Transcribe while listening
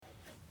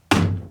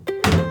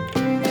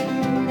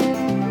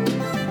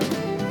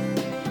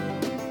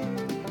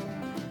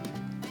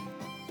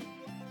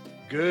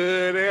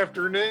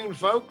afternoon,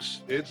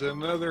 folks. It's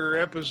another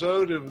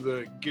episode of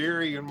the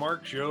Gary and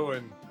Mark Show,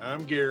 and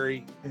I'm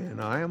Gary. And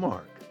I am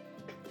Mark.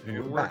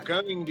 And we're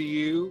coming to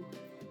you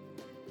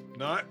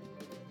not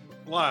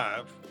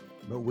live.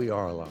 But we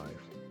are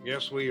live.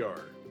 Yes, we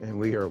are. And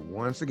we are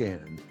once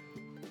again,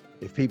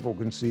 if people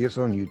can see us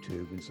on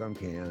YouTube, and some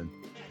can,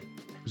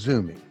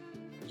 Zooming.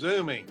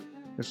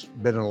 It's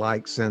been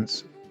like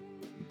since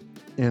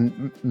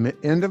end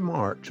of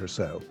March or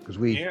so. Because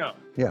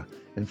yeah.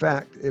 In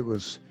fact,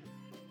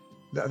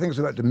 I think it was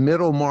about the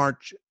middle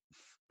March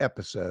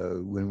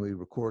episode when we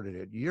recorded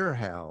at your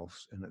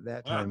house. And at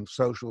that time,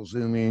 social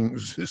distancing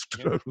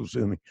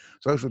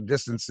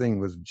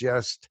was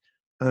just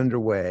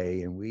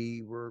underway. And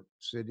we were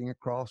sitting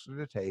across at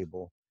a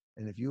table.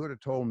 And if you would have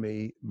told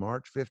me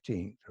March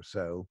 15th or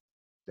so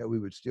that we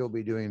would still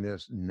be doing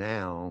this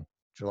now,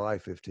 July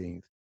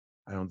 15th,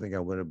 I don't think I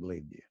would have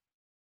believed you.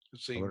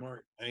 Let's see,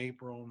 March,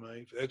 April,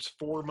 May. That's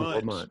 4 months.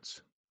 4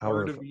 months.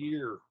 Part of a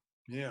year.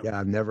 Yeah.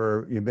 Yeah,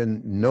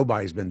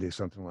 nobody's been through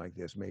something like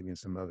this, maybe in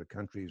some other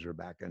countries or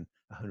back in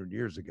 100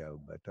 years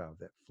ago, but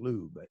that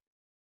flu, but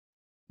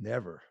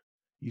never.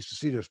 Used to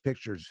see those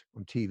pictures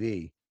on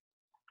TV,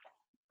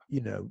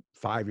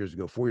 4 years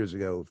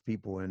ago, of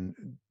people in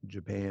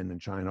Japan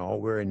and China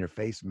all wearing their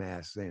face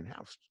masks, saying,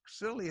 how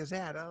silly is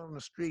that? Out on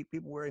the street,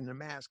 people wearing their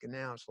mask. And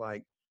now it's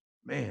like,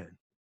 man,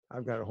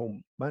 I've got a whole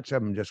bunch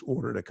of them, just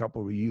ordered a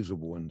couple of reusable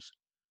ones.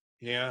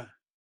 Yeah.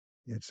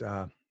 It's,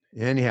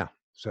 anyhow.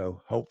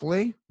 So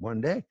hopefully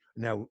one day.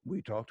 Now,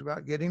 we talked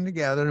about getting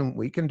together, and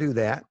we can do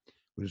that.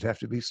 We just have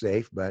to be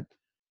safe. But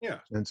yeah,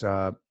 since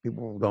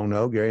people don't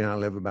know, Gary and I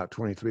live about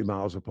 23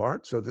 miles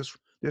apart, so this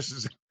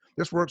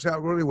works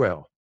out really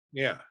well.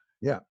 Yeah.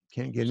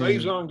 Can't get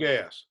saves on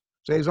gas.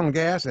 Saves on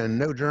gas, and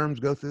no germs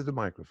go through the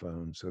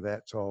microphone, so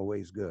that's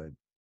always good.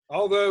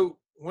 Although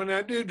when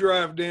I do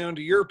drive down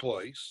to your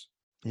place,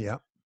 you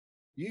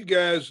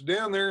guys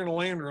down there in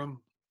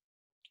Landrum,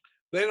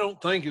 they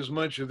don't think as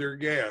much of their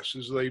gas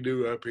as they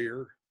do up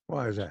here.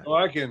 Why is that? So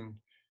I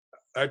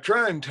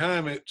try and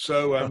time it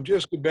so I'm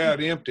just about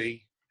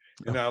empty,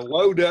 and I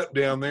load up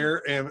down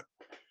there, and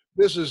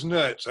this is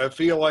nuts. I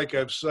feel like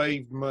I've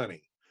saved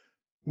money.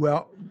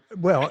 Well,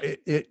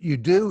 you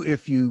do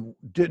if you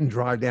didn't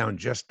drive down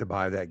just to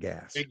buy that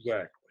gas.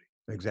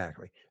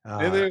 Exactly.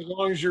 And then as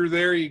long as you're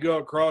there, you go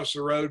across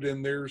the road,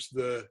 and there's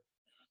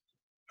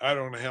I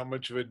don't know how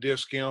much of a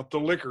discount, the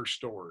liquor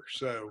store.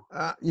 So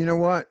you know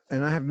what?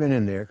 And I have been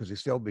in there because they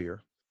sell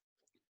beer.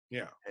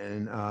 Yeah.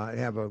 And I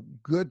have a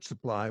good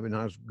supply, but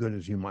not as good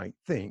as you might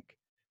think.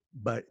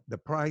 But the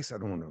price, I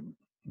don't want to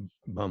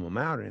bum them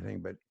out or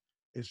anything, but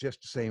it's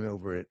just the same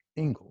over at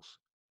Ingalls.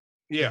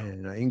 Yeah.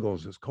 And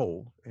Ingalls is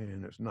cold,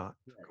 and it's not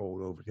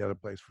cold over at the other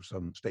place for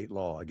some state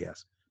law, I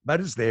guess.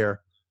 But it's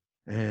there,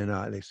 and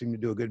they seem to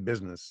do a good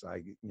business,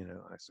 I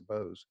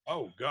suppose.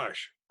 Oh,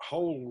 gosh.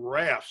 Whole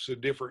rafts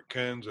of different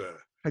kinds of.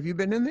 Have you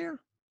been in there?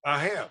 I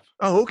have.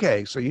 Oh,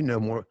 okay. So you know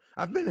more.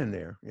 I've been in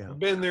there. Yeah. I've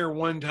been there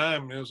one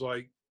time, and it was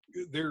like,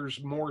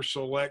 there's more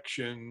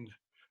selection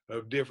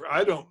of different.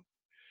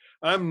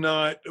 I'm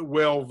not that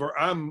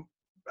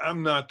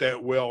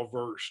well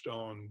versed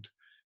on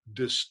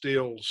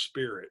distilled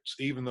spirits,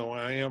 even though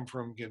I am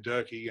from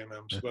Kentucky and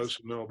I'm supposed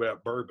to know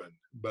about bourbon.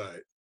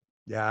 But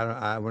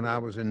yeah, when I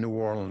was in New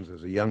Orleans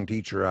as a young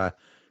teacher,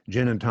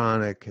 gin and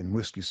tonic and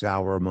whiskey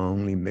sour are my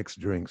only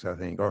mixed drinks, I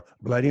think, or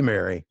Bloody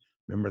Mary.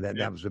 Remember that?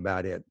 Yeah. That was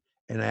about it.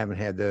 And I haven't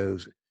had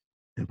those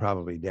in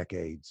probably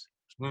decades.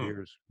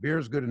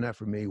 Beer's good enough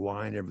for me.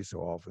 Wine every so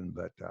often,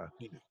 but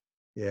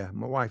yeah,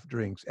 my wife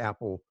drinks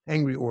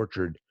Angry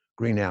Orchard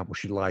green apple.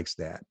 She likes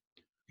that.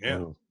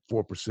 Yeah,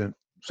 4%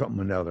 something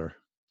or another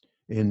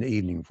in the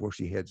evening before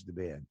she heads to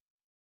bed.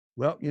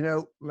 Well,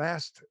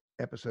 last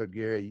episode,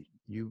 Gary,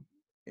 you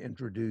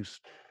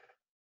introduced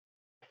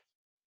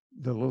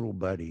the Little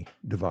Buddy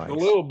device. The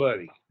Little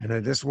Buddy. And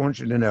I just want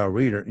you to know,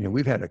 reader,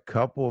 we've had a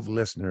couple of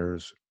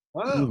listeners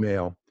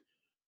email,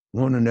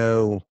 want to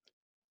know,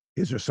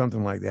 is there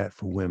something like that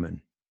for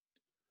women?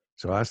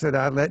 So I said,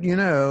 I'd let you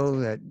know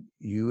that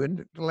you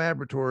and the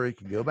laboratory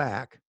can go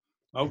back.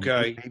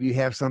 Okay. Maybe you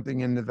have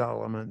something in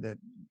development that,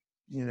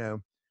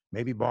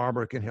 maybe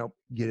Barbara can help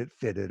get it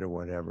fitted or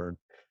whatever.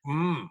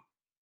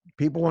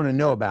 People want to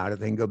know about it.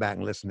 They can go back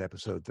and listen to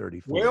episode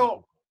 34.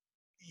 Well,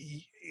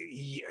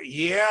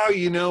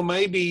 yeah,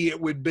 maybe it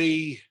would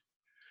be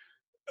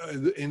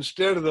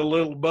instead of the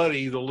little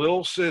buddy, the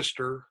little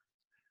sister,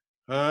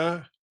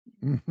 and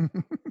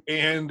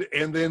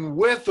then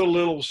with the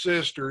little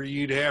sister,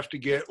 you'd have to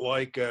get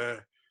like do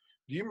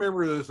you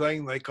remember the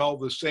thing they call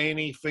the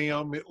Sanny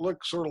film? It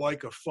looks sort of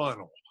like a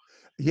funnel.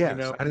 Yes,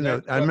 I don't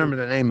know. I remember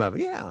the name of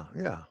it. Yeah.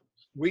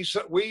 We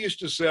used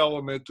to sell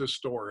them at the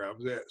store. I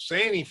was at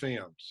Sanny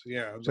Films.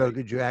 Yeah. So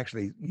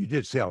you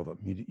did sell them?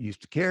 You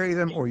used to carry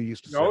them, or you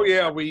used to sell them?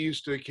 Yeah, we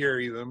used to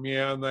carry them.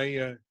 Yeah, and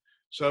they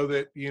so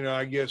that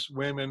I guess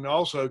women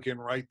also can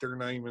write their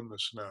name in the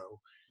snow.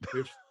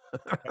 If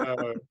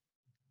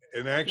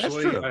and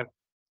actually,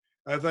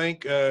 I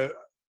think I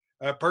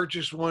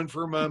purchased one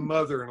for my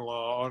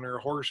mother-in-law on her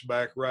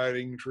horseback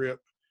riding trip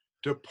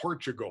to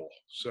Portugal.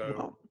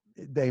 So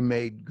they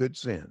made good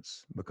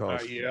sense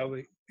because Yeah,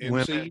 and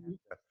women. see,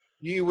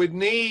 you would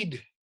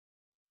need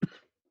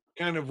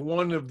kind of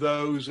one of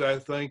those, I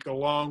think,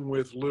 along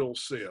with Lil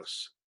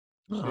Sis.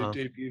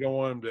 If you don't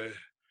want them to,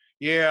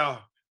 yeah,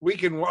 we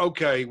can.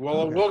 Okay,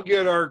 well, we'll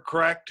get our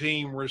crack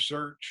team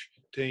research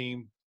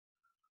team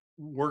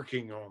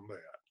working on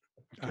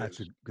that. That's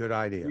a good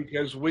idea.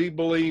 Because we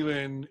believe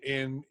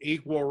in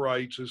equal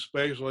rights,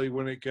 especially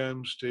when it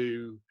comes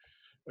to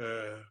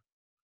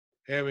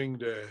having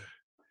to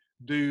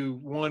do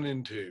 1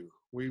 and 2.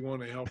 We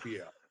want to help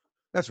you out.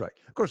 That's right.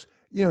 Of course,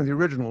 the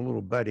original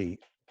little buddy,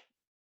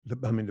 the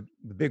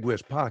Big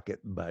Whiz Pocket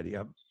Buddy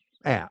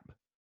app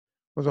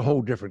was a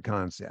whole different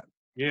concept.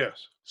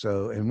 Yes.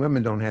 So, and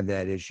women don't have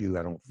that issue,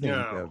 I don't think.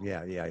 No.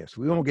 Yes.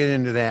 We won't get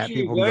into that.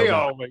 People they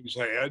always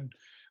had.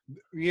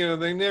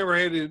 They never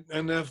had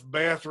enough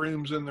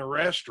bathrooms in the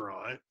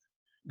restaurant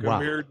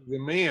compared to the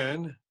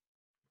men,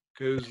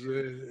 because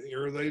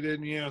or they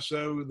didn't. Yeah,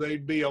 so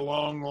they'd be a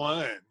long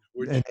line.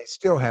 And they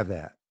still have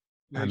that.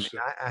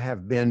 I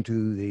have been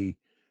to the,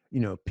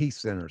 Peace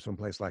Center,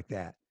 someplace like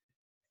that,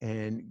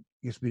 and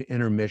it's been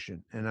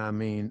intermission, and I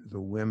mean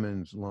the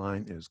women's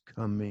line is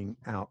coming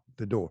out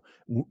the door.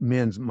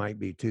 Men's might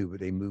be too, but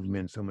they move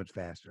men so much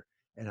faster.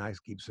 And I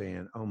keep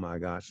saying, oh my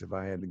gosh, if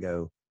I had to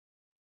go,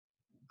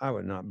 I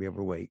would not be able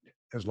to wait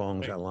as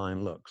long as that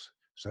line looks.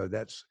 So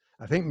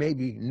I think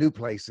maybe new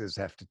places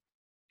have to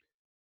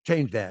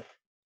change that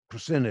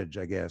percentage,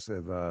 I guess,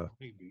 of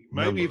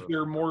maybe if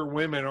there are more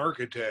women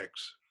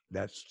architects.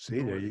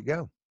 There you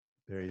go.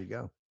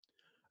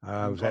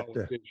 I was at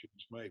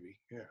politicians, maybe.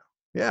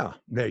 Yeah,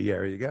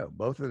 there you go.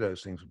 Both of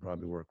those things would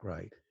probably work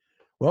right.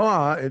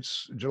 Well,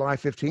 it's July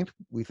 15th,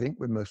 we think,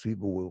 when most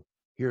people will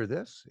hear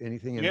this.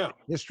 Anything in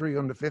history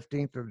on the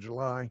 15th of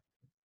July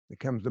that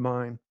comes to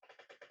mind?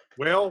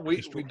 Well,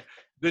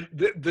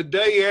 the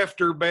day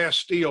after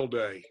Bastille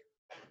Day,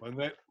 when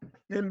that.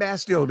 And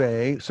Bastille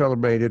Day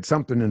celebrated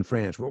something in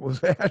France. What was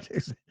that?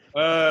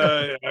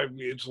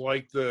 It's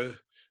like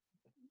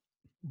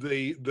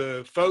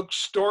the folks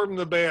stormed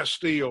the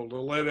Bastille to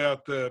let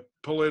out the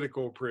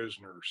political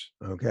prisoners.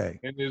 Okay.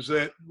 And is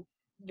that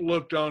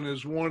looked on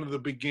as one of the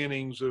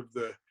beginnings of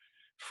the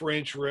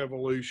French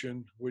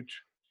Revolution,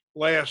 which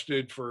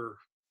lasted for,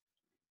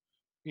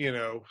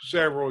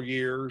 several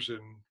years and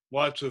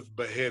lots of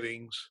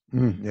beheadings.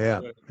 Yeah.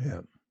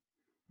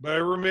 But I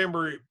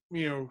remember,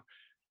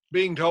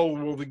 being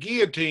told, well, the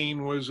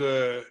guillotine was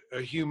a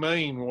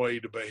humane way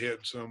to behead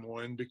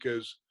someone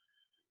because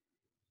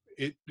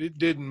it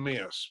didn't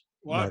miss.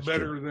 A lot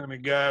better than a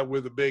guy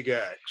with a big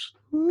axe.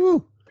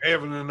 Woo.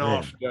 Having an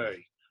off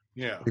day.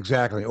 Yeah.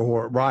 Exactly.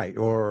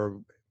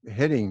 Or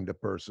hitting the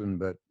person,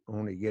 but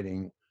only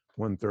getting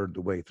 1/3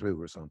 the way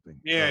through or something.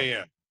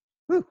 Yeah.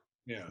 Woo.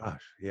 Yeah.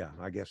 Gosh, yeah.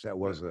 I guess that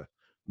was a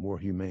more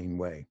humane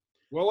way.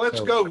 Well, let's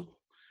go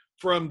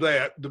from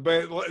that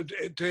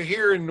to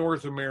here in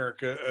North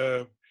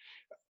America.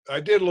 I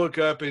did look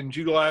up, in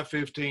July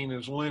 15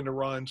 is Linda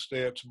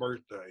Ronstadt's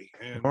birthday.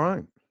 And all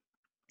right.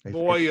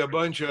 Boy, a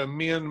bunch of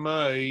men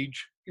my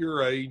age,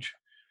 your age,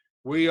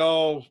 we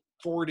all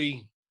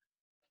 40,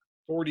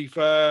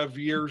 45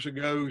 years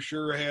ago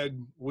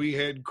we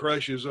had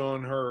crushes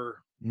on her.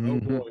 Mm-hmm.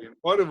 Oh boy,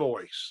 what a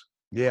voice.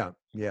 Yeah.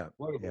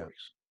 What a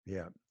voice.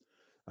 Yeah.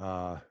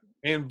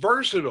 And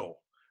versatile.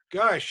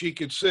 Gosh, she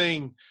could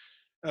sing.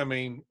 I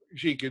mean,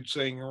 she could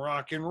sing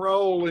rock and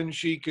roll, and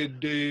she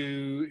could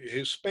do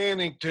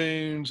Hispanic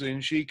tunes,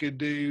 and she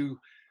could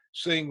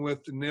sing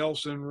with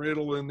Nelson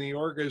Riddle in the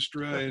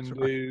orchestra. That's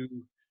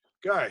and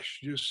gosh,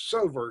 just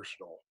so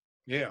versatile.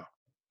 Yeah.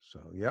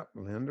 So, yep,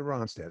 Linda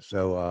Ronstadt.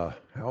 So,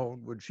 how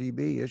old would she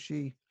be? Is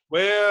she?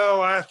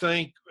 Well, I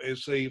think,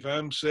 let's see, if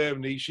I'm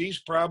 70, she's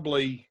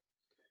probably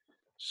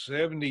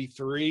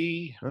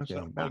 73,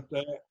 something like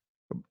that.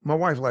 My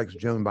wife likes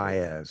Joan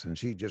Baez, and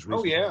she just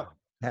recently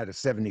had a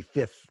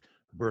 75th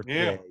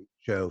birthday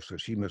show, so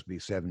she must be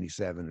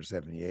 77 or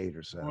 78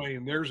 or so. I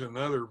mean, there's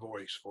another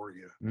voice for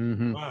you.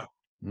 Mm-hmm. Wow.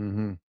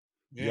 Mm-hmm.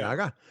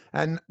 Yeah,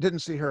 I didn't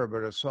see her,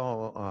 but I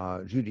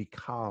saw Judy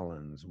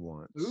Collins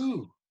once.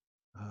 Ooh.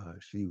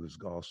 She was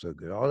also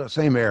good. All the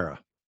same era.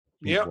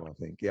 Yeah. I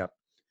think. Yep.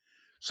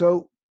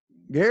 So,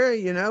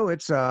 Gary,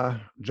 it's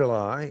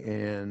July,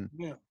 and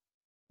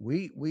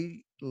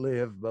we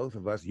live, both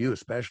of us, you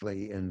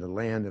especially, in the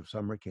land of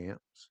summer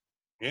camps.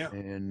 Yeah.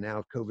 And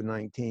now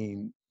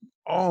COVID-19,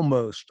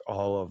 almost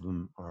all of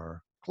them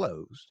are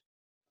closed.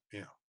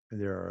 Yeah.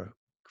 There are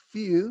a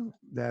few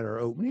that are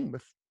opening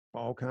with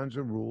all kinds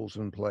of rules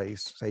in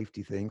place,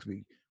 safety things.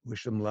 We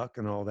wish them luck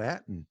and all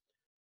that, and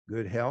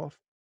good health.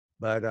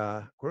 But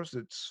of course,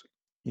 it's,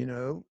 it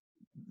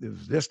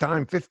was this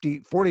time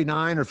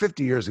 49 or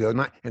 50 years ago, in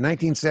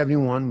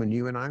 1971, when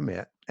you and I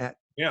met at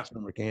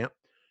summer camp.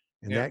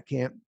 And that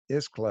camp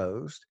is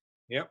closed.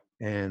 Yep.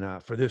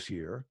 And for this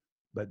year.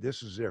 But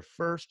this is their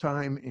first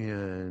time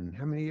in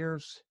how many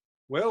years?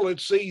 Well,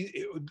 let's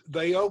see.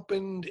 They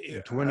opened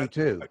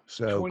 22.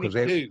 So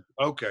 22.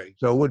 Okay.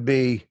 So it would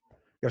be,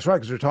 that's right,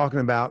 because they're talking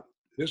about.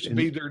 This would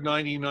be their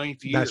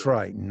 99th year. That's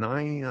right.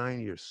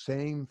 99 years,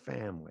 same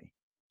family.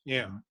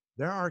 Yeah.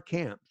 there are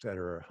camps that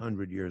are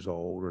 100 years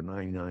old or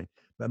 99,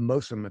 but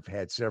most of them have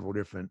had several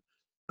different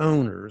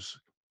owners.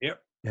 Yep.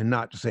 And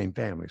not the same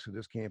family. So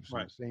this camp is in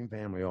Right. the same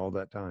family all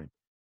that time.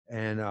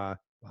 And a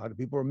lot of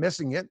people are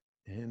missing it.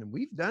 And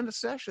we've done a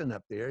session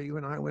up there. You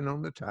and I went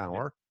on the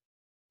tower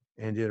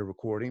and did a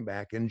recording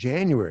back in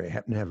January.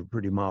 Happened to have a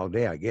pretty mild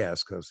day, I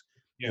guess, because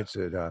it's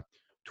at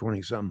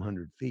 20-some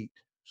hundred feet.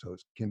 So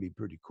it can be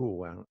pretty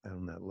cool out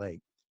on that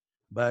lake.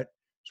 But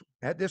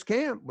at this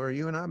camp where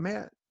you and I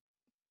met,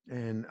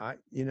 and I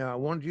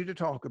wanted you to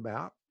talk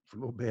about for a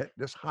little bit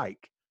this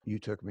hike you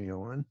took me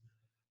on,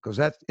 because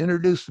that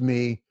introduced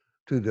me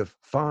to the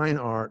fine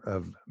art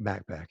of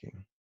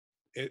backpacking.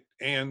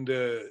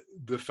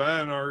 The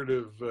fine art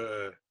of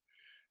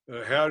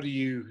how do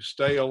you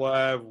stay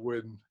alive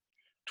when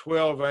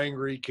 12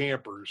 angry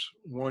campers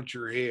want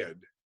your head?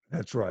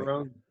 That's right.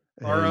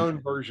 Our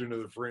own version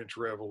of the French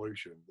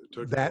Revolution that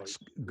took that's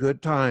place.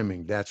 Good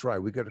timing. That's right.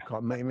 We could have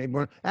called maybe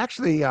one.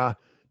 Actually,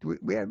 we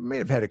may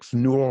have had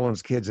some New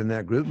Orleans kids in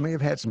that group. May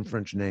have had some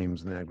French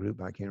names in that group.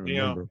 I can't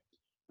remember.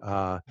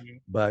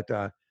 But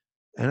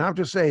and I'll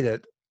just say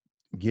that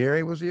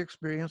Gary was the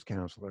experienced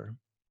counselor.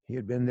 He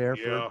had been there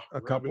for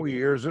a couple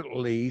years at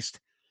least.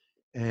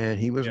 And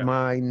he was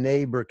my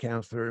neighbor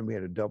counselor. And we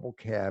had a double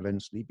cabin,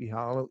 Sleepy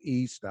Hollow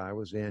East. I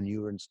was in,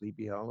 you were in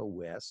Sleepy Hollow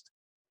West.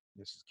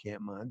 This is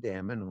Camp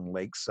Mondamin on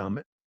Lake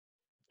Summit,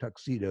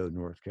 Tuxedo,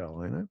 North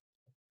Carolina.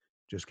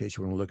 Just in case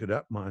you want to look it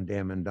up,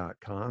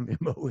 mondamin.com,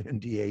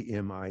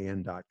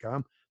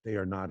 mondamin.com. They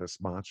are not a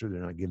sponsor.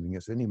 They're not giving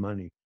us any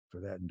money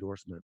for that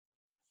endorsement.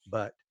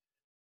 But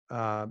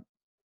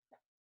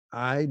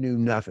I knew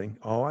nothing.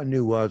 All I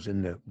knew was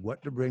in the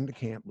what to bring to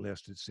camp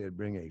list, it said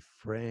bring a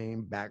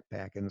frame,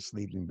 backpack, and a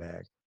sleeping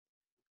bag.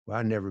 Well,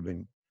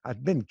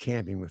 I'd been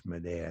camping with my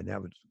dad. That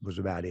was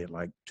about it,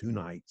 like 2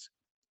 nights.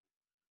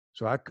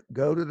 So I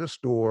go to the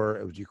store.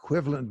 It was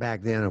equivalent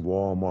back then of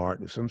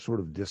Walmart, some sort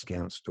of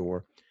discount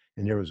store.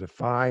 And there was a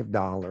 $5,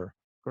 of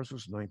course, it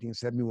was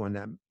 1971.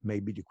 That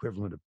may be the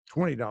equivalent of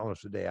 $20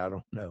 today. I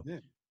don't know.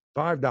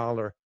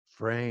 $5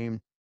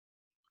 frame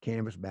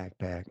canvas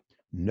backpack,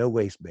 no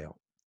waist belt.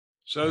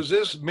 So is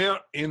this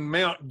Mount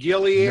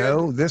Gilead?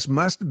 No, this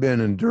must have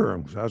been in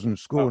Durham, because I was in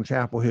school in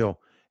Chapel Hill,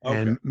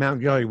 and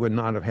Mount Gilead would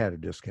not if had a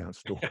discount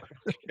store.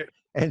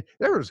 And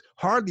there was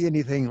hardly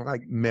anything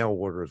like mail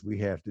orders we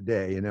have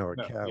today, or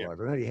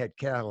catalogs. I know you had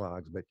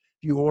catalogs, but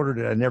if you ordered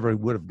it, I never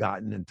would have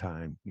gotten in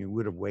time. You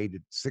would have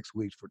waited 6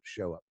 weeks for it to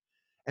show up.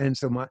 And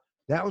so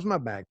that was my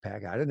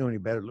backpack. I didn't know any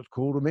better. It looked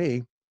cool to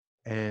me.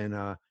 And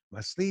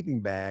my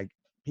sleeping bag,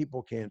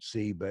 people can't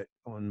see, but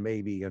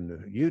maybe on the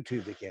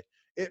YouTube they can.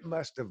 It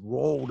must have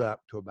rolled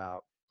up to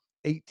about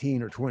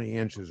 18 or 20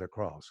 inches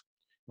across.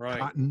 Right.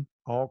 Cotton,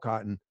 all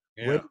cotton.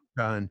 Weight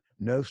done,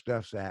 no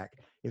stuff sack.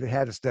 If it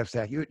had a stuff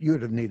sack, you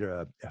would have needed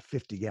a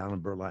 50-gallon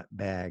burlap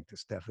bag to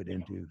stuff it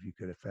into if you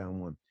could have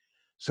found one.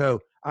 So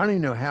I don't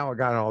even know how I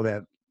got all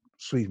that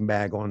sleeping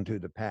bag onto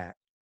the pack.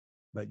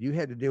 But you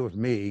had to deal with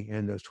me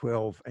and those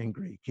 12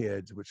 angry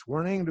kids, which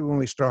weren't angry when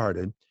we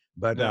started.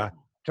 But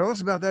tell us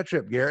about that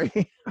trip, Gary.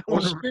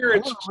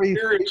 Spirits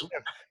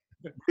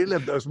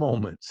relive those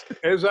moments.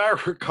 As I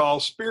recall,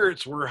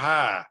 spirits were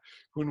high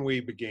when we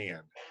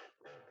began.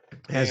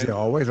 As they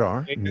always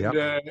are.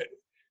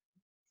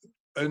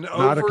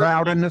 Not a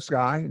cloud in the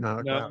sky.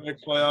 Not a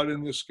cloud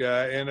in the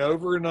sky. And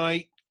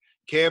overnight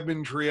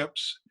cabin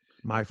trips.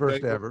 My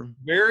first ever.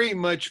 Very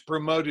much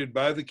promoted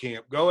by the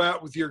camp. Go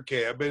out with your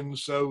cabin.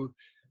 So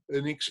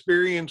an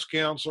experienced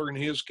counselor in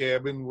his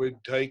cabin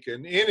would take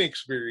an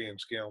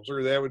inexperienced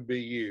counselor. That would be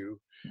you.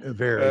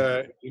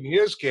 In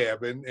his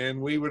cabin,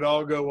 and we would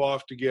all go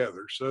off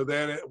together. So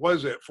that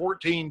was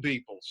 14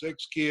 people,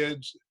 6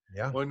 kids,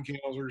 1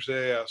 counselor.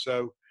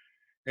 So,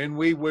 and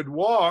we would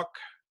walk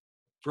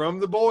from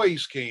the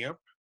boys' camp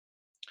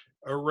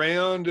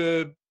around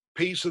a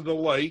piece of the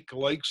Lake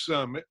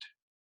Summit.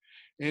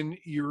 And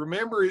you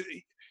remember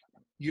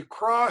you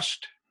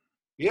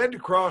had to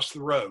cross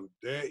the road.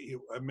 I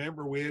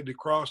remember we had to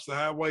cross the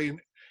highway,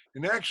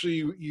 and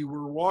actually you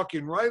were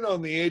walking right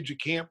on the edge of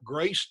Camp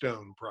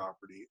Greystone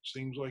property. It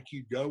seems like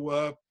you'd go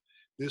up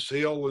this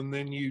hill and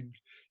then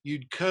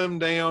you'd come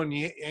down,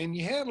 and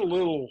you had a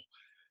little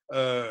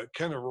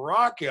kind of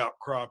rock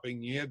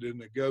outcropping you had to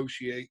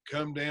negotiate,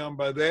 come down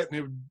by that, and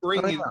it would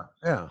bring you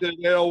to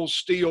the old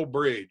steel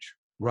bridge.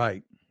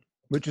 Right.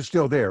 Which is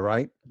still there,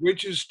 right?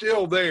 Which is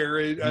still there.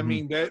 I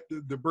mean, that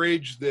the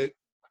bridge that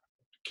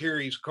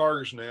carries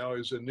cars now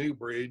is a new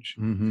bridge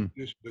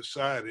just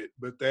beside it.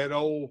 But that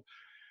old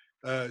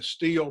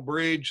steel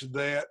bridge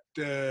that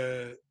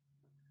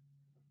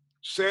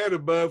sat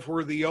above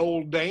where the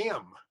old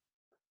dam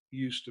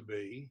used to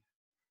be.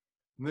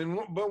 And then,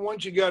 but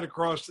once you got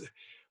across,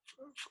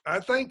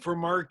 I think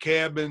from our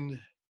cabin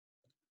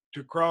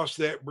to cross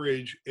that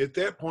bridge, at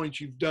that point,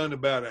 you've done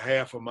about a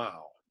half a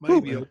mile,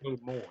 maybe a little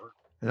more.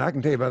 And I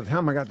can tell you, by the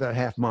time I got that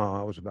half mile,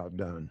 I was about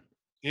done.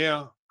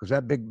 Yeah. Because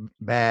that big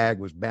bag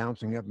was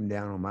bouncing up and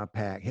down on my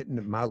pack,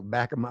 hitting my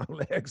back of my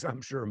legs,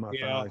 I'm sure, my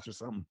thighs or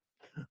something.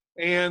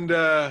 And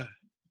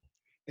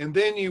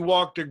then you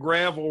walked a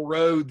gravel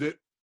road that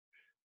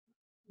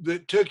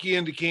that took you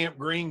into Camp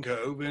Green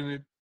Cove,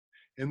 and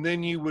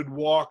then you would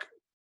walk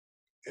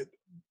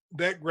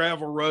that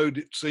gravel road.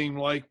 It seemed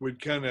like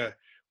would kind of,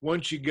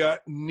 once you got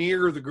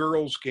near the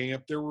girls'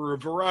 camp, there were a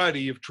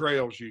variety of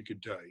trails you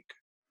could take.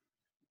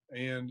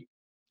 And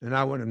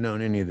I wouldn't have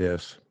known any of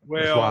this.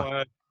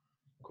 Well, of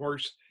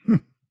course,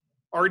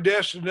 our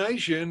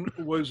destination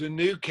was a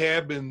new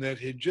cabin that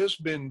had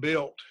just been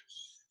built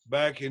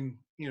back in,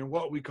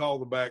 what we call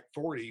the back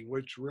 40,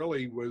 which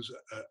really was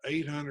an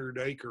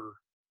 800-acre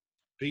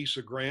piece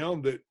of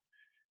ground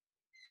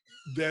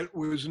that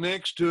was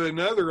next to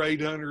another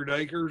 800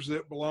 acres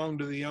that belonged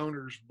to the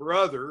owner's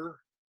brother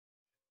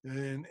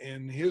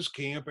and his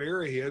camp,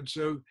 Arrowhead.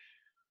 So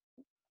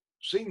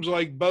seems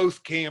like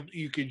both camps,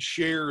 you could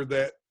share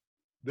that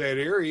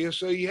area.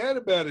 So you had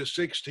about a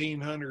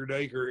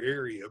 1,600-acre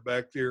area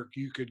back there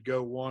you could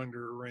go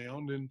wander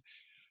around, and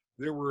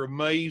there were a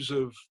maze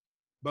of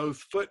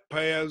both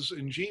footpaths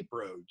and Jeep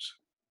roads.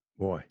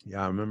 Boy,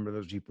 yeah, I remember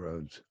those Jeep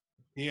roads.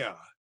 Yeah.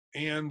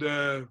 And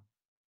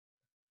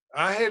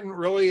I hadn't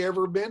really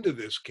ever been to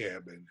this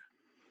cabin.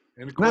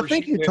 And of course, I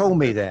think you told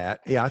me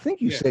that. Yeah, I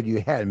think you said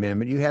you had, man,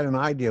 but you had an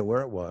idea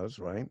where it was,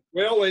 right?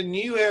 Well, and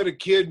you had a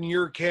kid in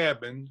your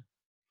cabin.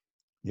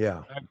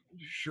 Yeah. I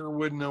sure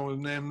wouldn't know his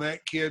name.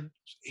 That kid,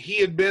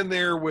 he had been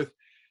there with,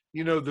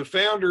 the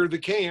founder of the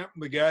camp,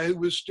 the guy who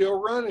was still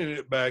running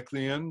it back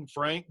then,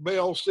 Frank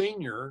Bell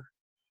Sr.,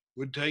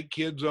 would take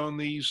kids on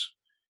these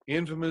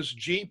infamous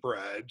Jeep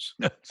rides.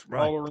 That's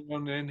right. All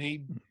around,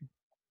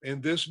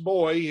 and this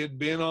boy had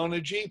been on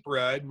a Jeep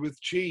ride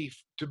with Chief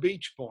to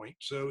Beech Point,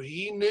 so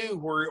he knew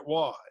where it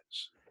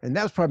was. And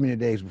that was probably in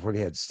the days before they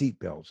had seat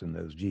belts in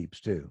those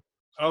Jeeps too.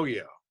 Oh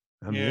yeah.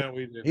 I mean,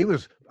 we did.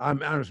 I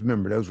just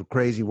remember those were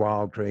crazy,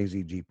 wild,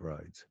 crazy Jeep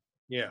rides.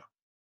 Yeah.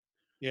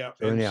 Yeah.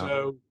 So, and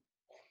so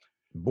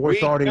boy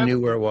thought he knew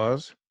where it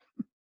was.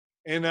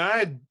 And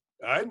I'd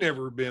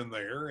never been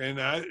there. And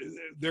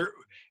there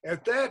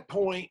at that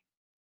point,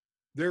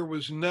 there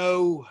was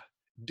no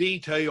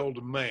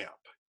detailed map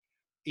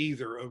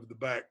either of the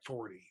back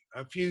 40.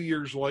 A few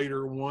years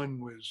later, one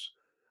was,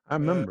 I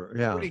remember,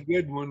 a pretty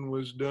good one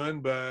was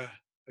done by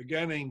a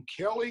guy named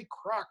Kelly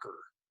Crocker.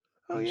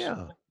 Oh,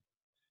 yeah.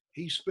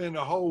 He spent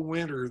a whole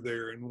winter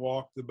there and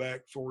walked the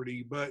back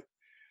 40. But,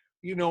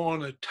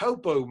 on a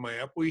topo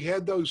map, we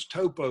had those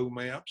topo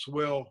maps.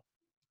 Well,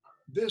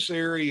 this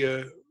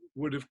area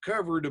would have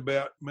covered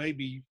about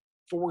maybe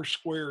 4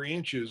 square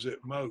inches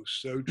at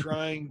most. So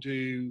trying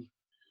to,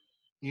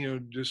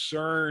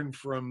 discern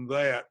from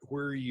that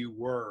where you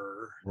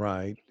were.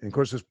 Right. And of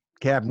course, this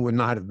cabin would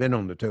not have been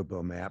on the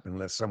topo map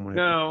unless someone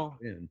had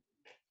put it in.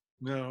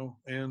 No.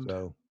 And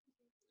so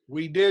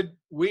we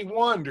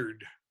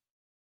wandered.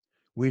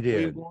 We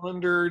did. We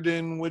wandered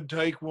and would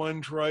take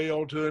one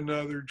trail to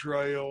another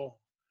trail.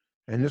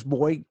 And this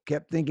boy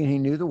kept thinking he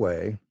knew the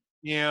way.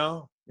 Yeah.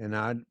 And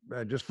I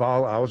just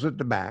followed. I was at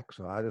the back,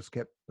 so I just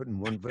kept putting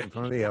one foot in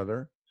front of the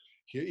other.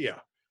 Yeah.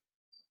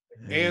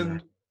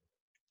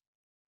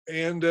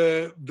 And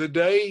the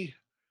day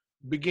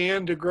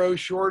began to grow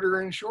shorter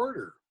and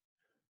shorter.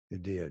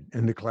 It did.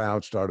 And the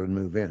clouds started to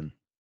move in.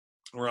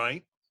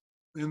 Right.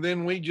 And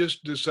then we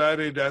just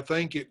decided, I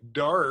think at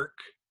dark,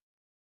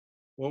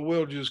 well,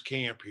 we'll just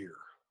camp here.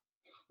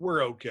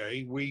 We're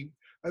okay.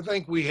 I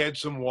think we had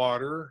some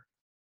water,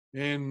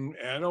 and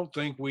I don't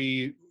think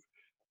we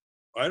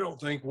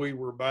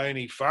were by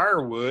any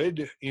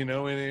firewood, and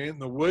in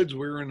the woods.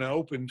 We were in an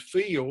open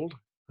field.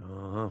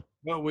 Uh-huh.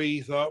 But we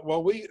thought,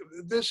 well,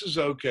 this is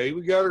okay.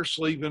 We got our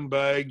sleeping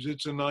bags.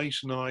 It's a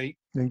nice night.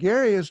 And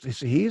Gary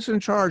he's in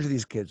charge of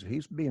these kids.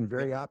 He's being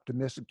very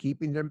optimistic,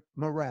 keeping their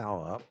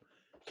morale up,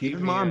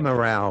 keeping my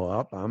morale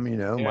up.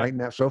 Might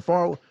not, so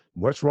far,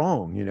 what's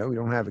wrong? We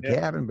don't have a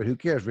cabin, but who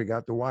cares? We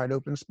got the wide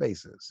open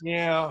spaces.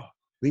 Yeah.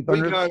 We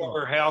got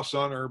our house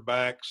on our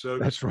back. So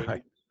that's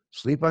right.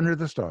 Sleep under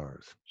the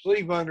stars.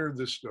 Sleep under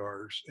the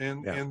stars.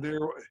 And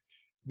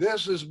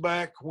this is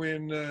back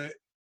when,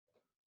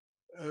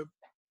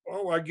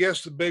 I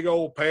guess the big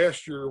old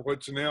pasture,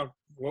 what's now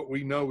what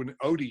we know in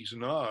Odie's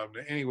Knob.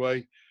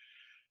 Anyway,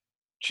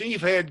 Chief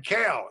had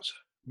cows.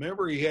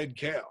 Remember, he had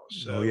cows.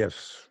 So. Oh,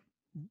 yes,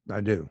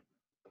 I do.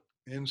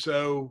 And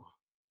so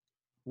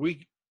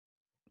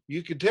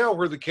you could tell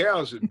where the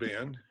cows had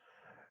been.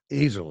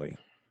 Easily.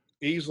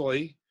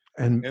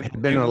 And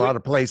had been in a lot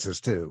of places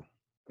too.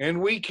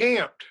 And we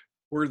camped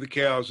where the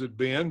cows had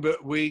been,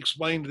 but we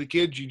explained to the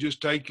kids, you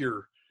just take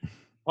your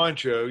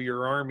poncho,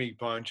 your army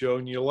poncho,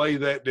 and you lay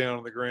that down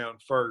on the ground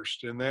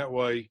first. And that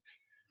way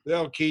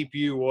they'll keep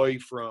you away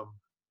from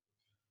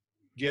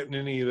getting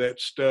any of that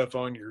stuff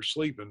on your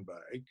sleeping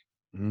bag.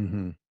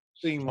 Mm-hmm.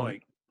 Seemed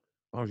like.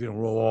 I was going to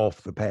roll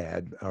off the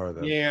pad or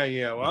the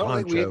Yeah. Well,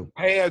 I don't think we had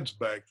pads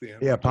back then.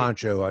 Yeah,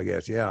 poncho, I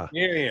guess. Yeah.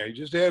 Yeah. You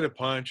just had a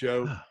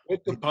poncho.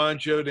 Put the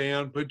poncho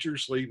down, put your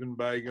sleeping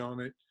bag on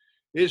it.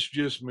 It's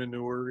just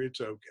manure.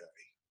 It's okay.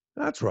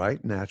 That's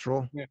right.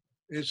 Natural.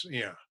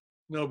 Yeah.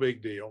 No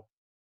big deal.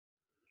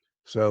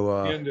 So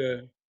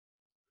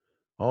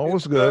all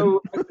was good.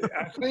 So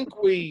I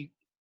think we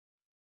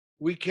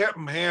we kept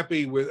them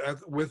happy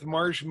with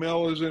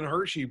marshmallows and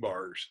Hershey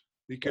bars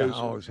Yeah, because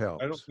always I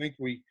don't helps. think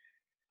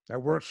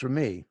That works for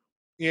me.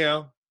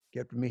 yeah,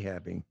 Kept me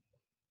happy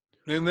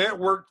and that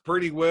worked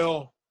pretty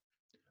well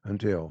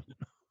until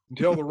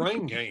the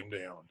rain came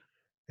down.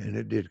 And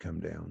it did come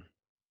down.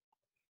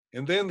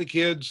 And then the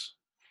kids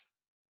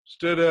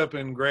stood up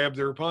and grabbed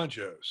their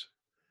ponchos.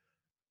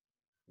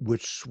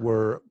 Which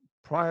were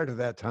prior to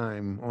that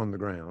time on the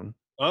ground.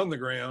 On the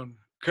ground,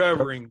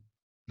 covering.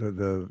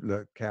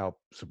 The cow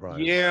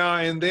surprise. Yeah,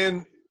 and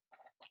then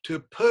to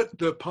put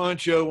the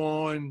poncho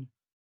on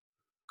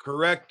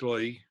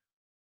correctly,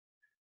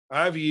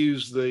 I've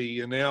used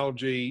the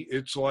analogy,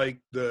 it's like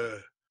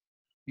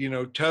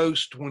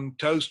toast, when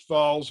toast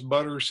falls,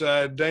 butter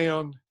side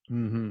down.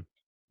 Mm-hmm.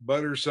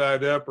 Butter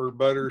side up or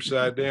butter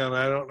side down.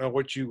 I don't know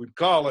what you would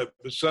call it,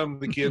 but some of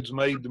the kids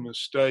made the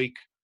mistake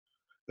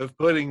of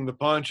putting the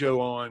poncho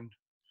on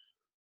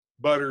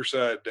butter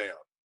side down,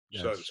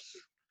 so to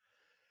speak.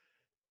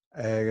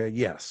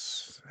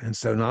 Yes. And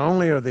so not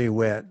only are they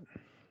wet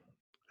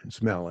and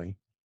smelly.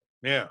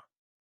 Yeah.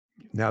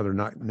 Now they're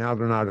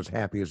not as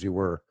happy as you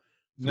were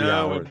 3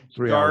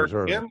 hours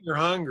earlier. And they're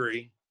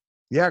hungry.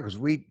 Yeah, because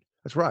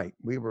that's right.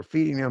 We were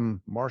feeding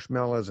them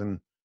marshmallows and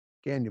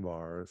candy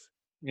bars.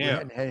 Yeah. We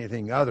hadn't had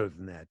anything other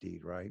than that to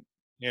eat, right?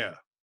 Yeah.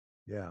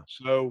 Yeah.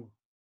 So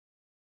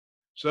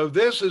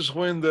this is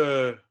when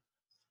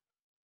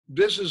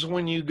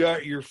you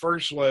got your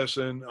first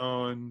lesson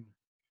on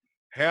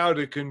how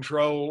to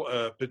control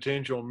a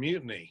potential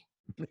mutiny.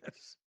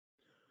 Yes.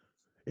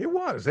 It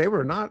was. They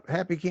were not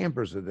happy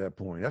campers at that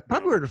point. That's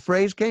probably where the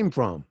phrase came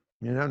from.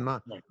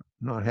 Not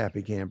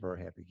happy camper,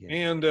 happy camper.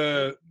 And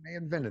they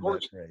invented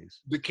that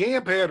phrase. The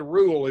camp had a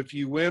rule: if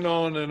you went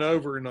on an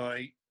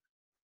overnight,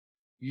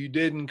 you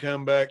didn't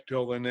come back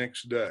till the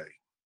next day.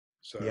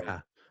 So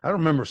yeah, I don't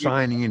remember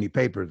signing any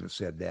paper that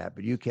said that,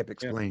 but you kept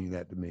explaining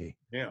that to me.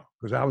 Yeah,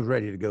 because I was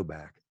ready to go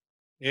back.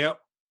 Yep.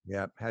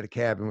 Had a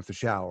cabin with a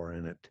shower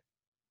in it.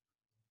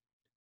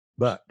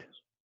 But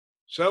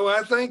so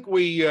I think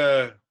we,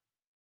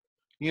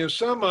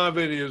 some of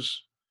it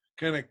is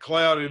kind of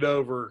clouded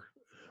over.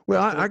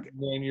 Well, I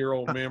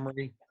 1-year-old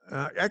memory.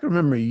 I can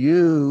remember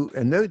you,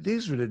 and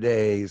these were the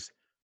days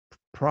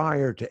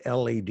prior to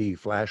LED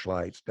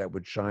flashlights that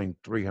would shine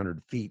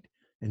 300 feet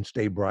and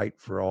stay bright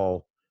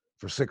for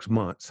 6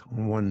 months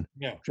on one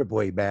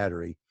AAA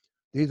battery.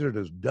 These are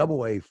those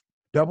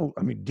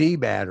D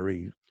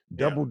batteries,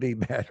 double D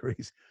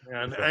batteries.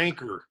 Yeah, an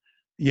anchor.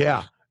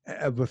 Yeah,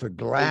 with a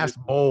glass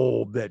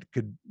bulb that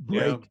could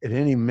break at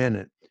any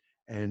minute.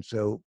 And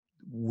so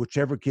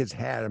whichever kids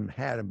had them.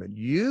 But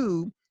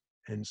you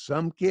and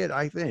some kid,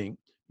 I think,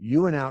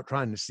 you went out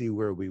trying to see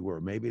where we were.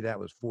 Maybe that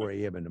was 4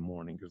 a.m. in the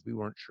morning because we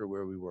weren't sure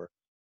where we were.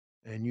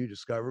 And you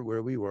discovered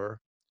where we were,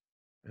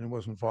 and it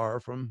wasn't far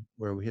from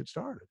where we had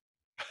started.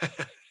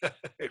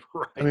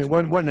 Right. I mean, it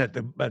wasn't at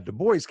the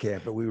boys'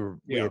 camp, but we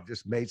had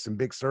just made some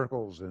big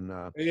circles and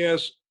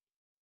yes,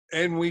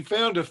 and we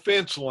found a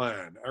fence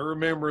line. I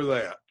remember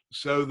that.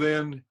 So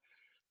then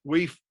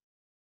we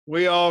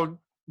all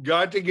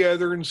got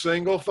together in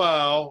single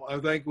file. I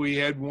think we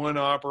had one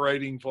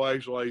operating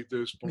flashlight at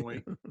this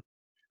point,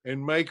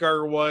 and make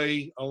our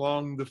way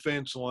along the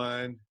fence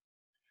line,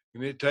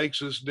 and it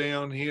takes us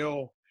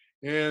downhill.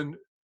 And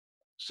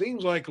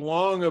seems like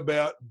long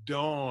about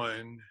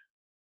dawn,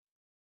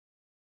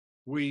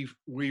 we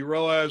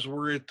realize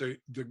we're at the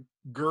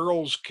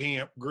girls'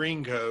 camp,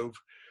 Green Cove.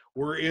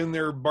 We're in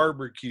their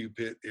barbecue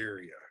pit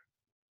area.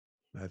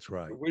 That's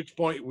right. At which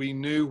point we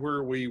knew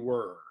where we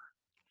were.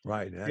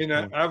 Right. And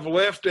I've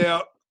left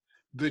out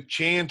the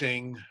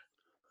chanting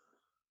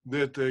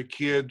that the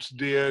kids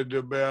did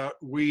about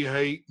 "we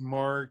hate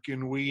Mark"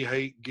 and "we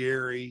hate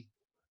Gary."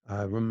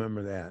 I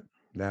remember that.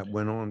 That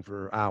went on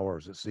for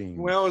hours, it seemed.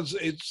 Well,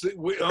 it's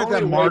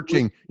that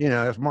marching,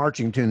 it's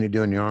marching tune they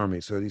do in the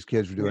Army. So these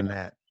kids were doing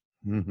that.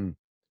 Mm-hmm.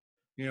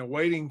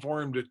 Waiting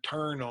for him to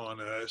turn on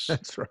us.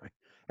 That's right.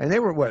 And they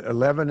were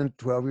 11 and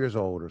 12 years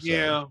old or so.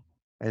 Yeah.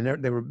 And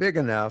they were big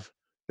enough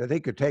that they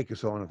could take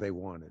us on if they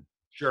wanted.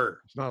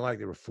 Sure. It's not like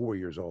they were 4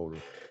 years old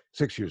or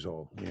 6 years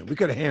old. We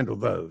could have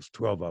handled those,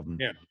 12 of them.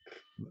 Yeah.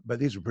 But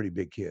these were pretty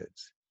big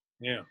kids.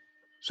 Yeah.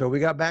 So we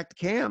got back to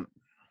camp.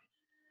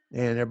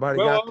 And everybody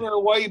on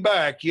our way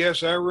back,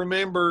 yes, I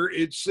remember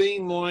it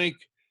seemed like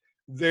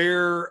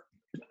their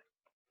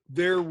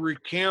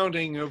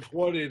recounting of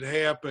what had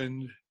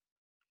happened,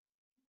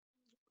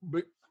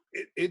 but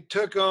it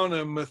took on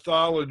a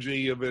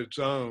mythology of its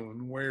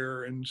own,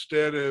 where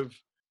instead of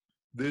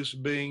this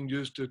being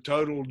just a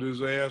total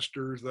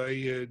disaster,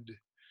 they had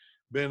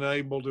been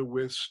able to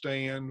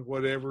withstand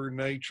whatever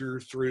nature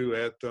threw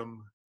at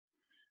them.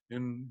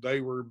 And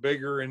they were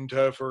bigger and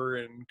tougher,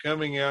 and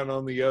coming out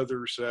on the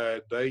other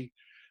side, they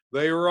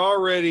were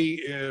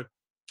already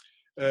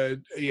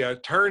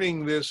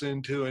turning this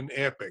into an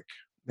epic.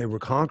 They were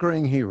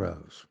conquering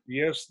heroes.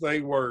 Yes,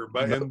 they were.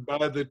 And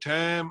by the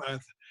time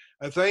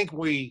I think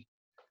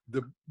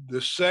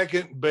the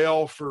second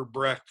bell for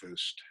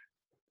breakfast,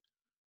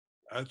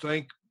 I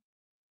think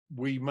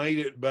we made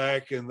it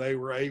back and they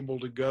were able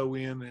to go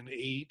in and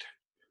eat.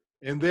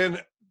 And then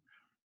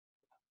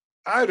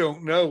I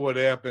don't know what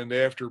happened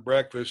after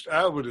breakfast.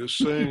 I would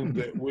assume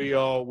that we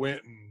all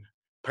went and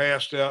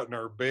passed out in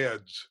our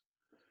beds.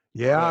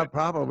 Yeah, But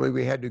probably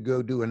we had to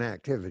go do an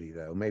activity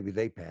though. Maybe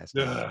they passed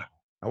out. uh,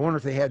 I wonder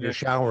if they had their yeah,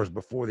 showers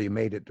before they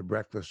made it to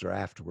breakfast or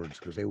afterwards,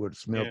 because they would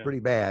smell yeah, pretty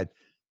bad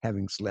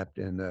having slept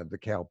in the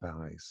cow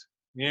pies.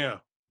 yeah.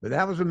 But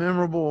that was a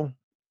memorable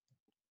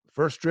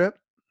first trip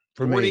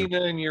for me.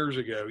 49 years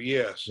ago,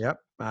 yes. Yep.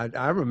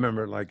 I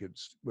remember it like it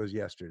was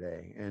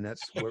yesterday. And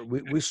that's where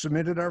we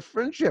submitted our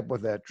friendship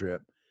with that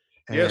trip.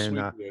 Yes, And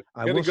we did.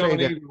 I Could will have say gone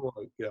that either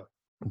way. Yeah.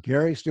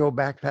 Gary still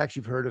backpacks,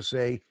 you've heard us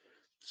say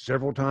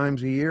several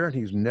times a year, and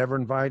he's never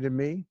invited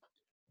me.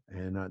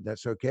 And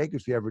that's okay,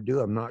 because if you ever do,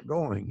 I'm not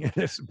going.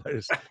 But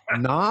it's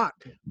not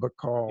Yeah.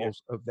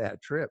 because of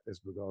that trip. It's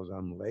because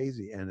I'm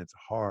lazy and it's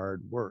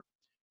hard work.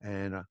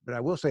 And but I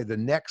will say, the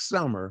next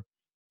summer,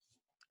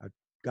 I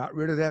got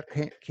rid of that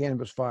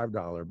canvas $5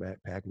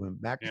 backpack, went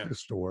back to Yeah. the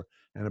store,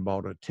 and I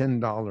bought a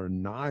 $10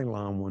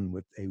 nylon one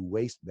with a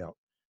waist belt,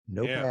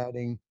 no Yeah.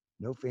 padding,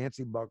 no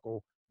fancy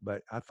buckle.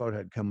 But I thought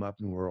I'd come up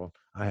in the world.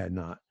 I had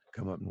not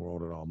come up in the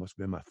world at all. Must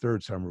have been my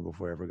third summer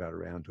before I ever got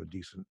around to a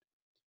decent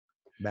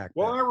Well,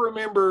 backpack. I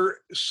remember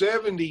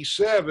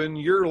 77,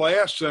 your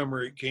last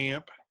summer at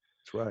camp.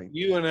 That's right.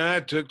 You and I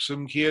took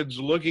some kids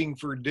looking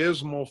for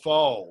Dismal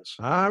Falls,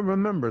 I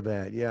remember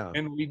that. Yeah.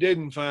 and we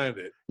didn't find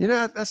it.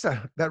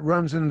 That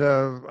runs into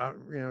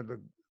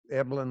the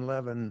Evelyn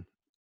Levin.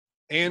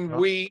 And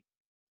we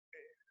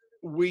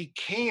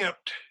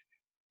camped.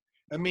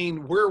 I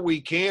mean, where we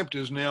camped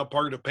is now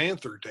part of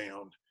Panther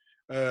Town,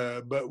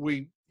 but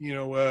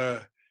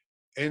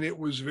and it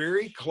was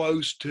very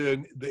close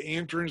to the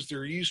entrance.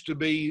 There used to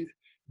be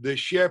the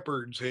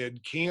Shepherds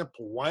had Camp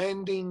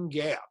Winding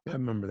Gap. I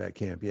remember that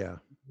camp. Yeah.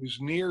 It was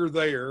near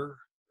there.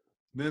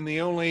 Then the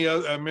only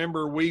other, I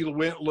remember we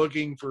went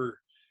looking for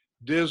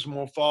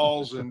Dismal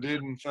Falls and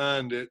didn't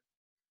find it.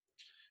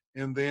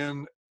 And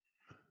then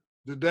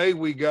the day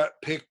we got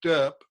picked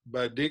up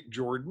by Dick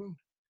Jordan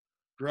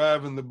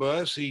driving the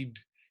bus, he'd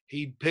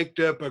picked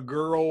up a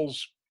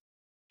girl's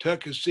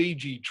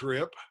Tuckasegee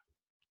trip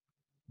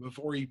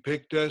before he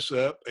picked us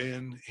up,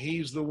 and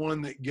he's the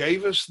one that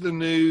gave us the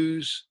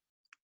news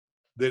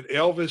that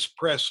Elvis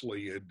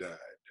Presley had died.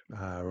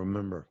 I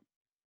remember.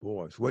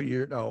 Boys, what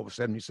year? Oh,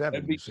 77.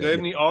 That'd be You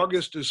said, yeah.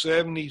 August of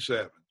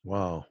 77.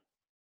 Wow.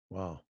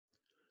 Wow.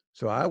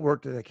 So I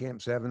worked at a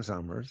camp 7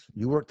 summers.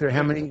 You worked there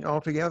how Yeah. many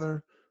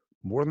altogether?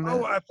 More than Oh,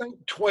 that? I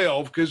think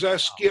 12, because I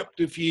skipped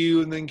a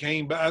few and then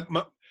came back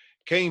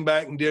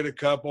and did a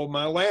couple.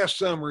 My last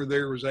summer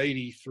there was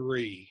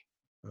 83.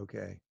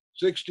 Okay.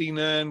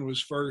 69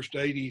 was first,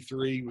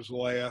 83 was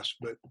last,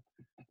 but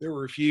there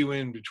were a few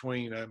in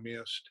between I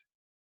missed.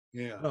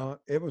 Yeah.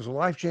 It was a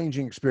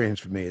life-changing experience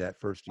for me that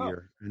first Oh,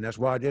 year. And that's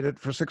why I did it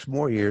for 6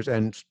 more years,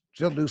 and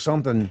still do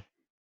something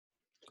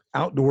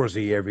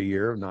outdoorsy every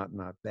year. Not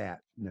that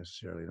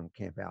necessarily. I don't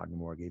camp out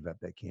anymore. I gave up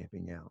that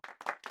camping out.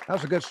 That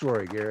was a good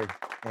story, Gary.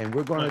 And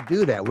we're going to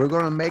do that. We're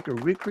going to make a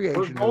recreation.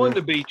 we're going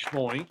to Beech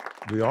Point.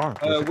 We are.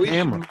 We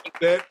should make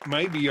that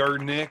maybe our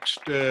next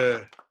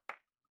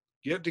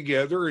get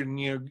together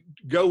and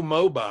go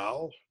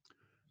mobile.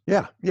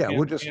 Yeah.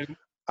 We'll just.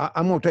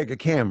 I'm going to take a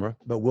camera,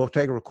 but we'll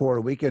take a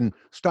recorder. We can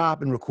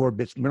stop and record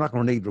bits. We're not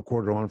going to leave the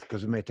recorder on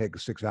because it may take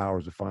us 6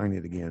 hours to find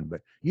it again.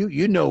 But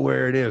you know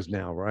where it is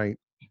now, right?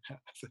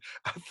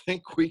 I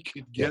think we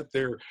could get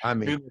there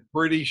in a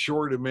pretty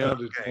short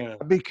amount of time.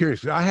 I'd be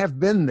curious. I have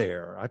been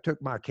there. I took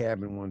my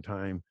cabin one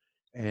time,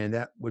 and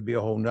that would be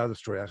a whole nother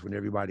story. That's when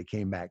everybody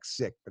came back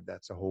sick, but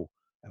that was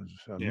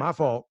my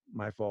fault.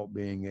 My fault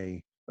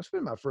being it's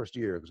been my first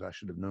year, because I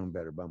should have known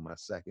better by my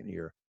second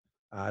year.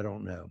 I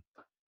don't know.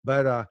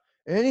 But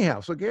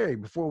anyhow, so Gary,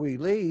 before we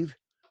leave,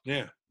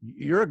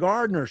 you're a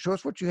gardener. Show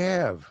us what you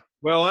have.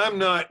 Well, I'm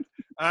not.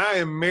 I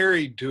am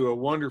married to a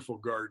wonderful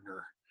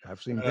gardener. I've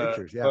seen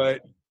pictures, yeah.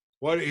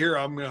 But here,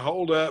 I'm going to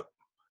hold up.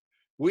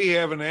 We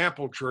have an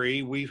apple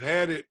tree. We've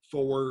had it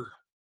for,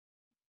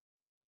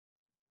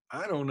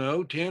 I don't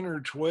know, 10 or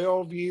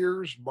 12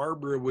 years.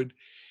 Barbara would,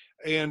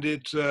 and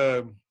it's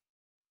the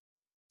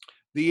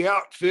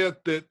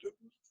outfit that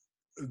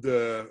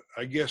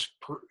I guess,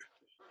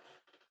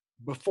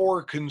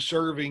 before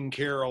Conserving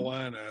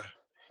Carolina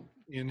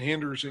in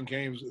Henderson,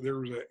 Kansas, there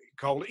was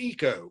called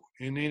Eco.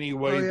 And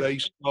anyway, they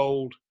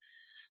sold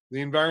the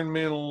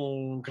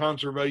Environmental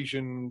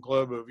Conservation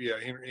Club of,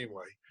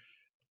 anyway,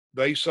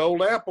 they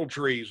sold apple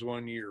trees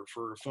one year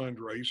for a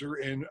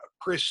fundraiser, and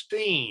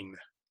Pristine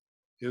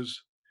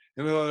is,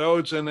 and I thought,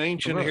 it's an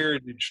ancient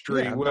heritage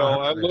tree. Yeah,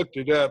 well, I looked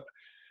it up.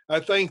 I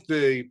think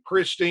the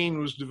Pristine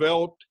was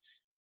developed,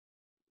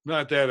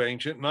 not that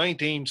ancient,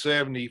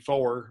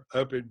 1974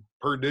 up in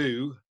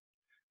Purdue.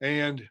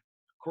 And of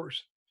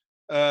course,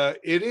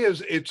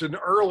 it's an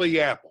early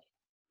apple.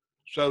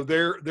 So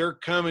they're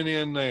coming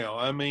in now.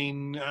 I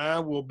mean, I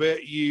will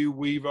bet you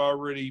we've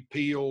already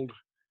peeled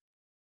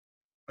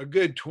a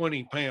good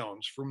 20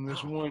 pounds from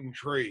this one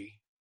tree.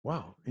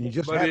 Wow. And you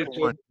just had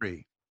one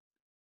tree.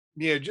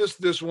 Yeah,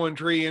 just this one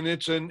tree. And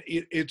it's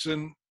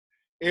an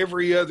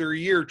every other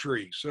year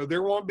tree. So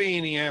there won't be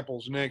any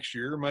apples next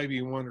year,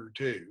 maybe one or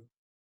two.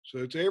 So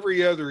it's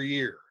every other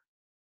year.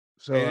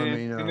 So,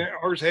 and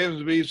ours happens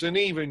to be, it's an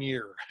even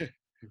year.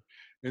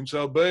 And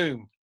so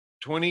boom,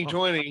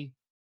 2020.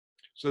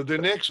 So the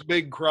next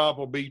big crop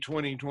will be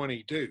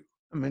 2022.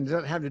 Does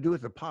that have to do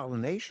with the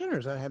pollination, or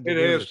does that have to It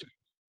do has with? to,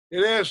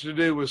 it has to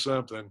do with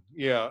something.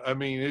 Yeah. I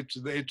mean, it's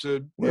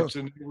an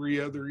every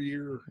other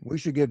year. We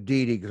should get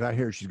Dee Dee, because I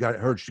heard she's got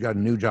a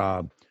new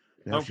job.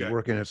 Now she's Okay.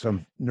 working at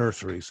some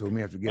nursery, so we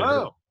may have to get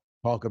her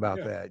talk about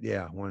that.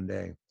 Yeah, one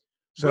day.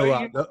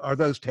 So are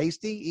those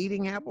tasty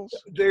eating apples?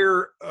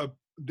 They're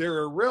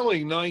a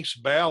really nice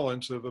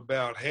balance of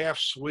about half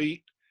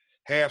sweet,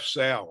 half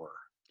sour.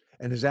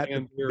 And is that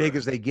big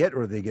as they get,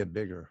 or they get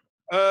bigger?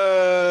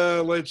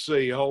 Let's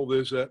see. Hold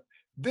this up.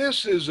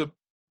 This is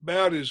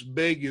about as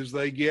big as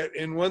they get.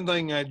 And one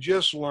thing I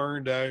just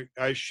learned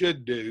I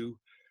should do,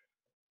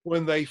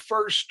 when they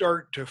first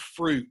start to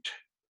fruit,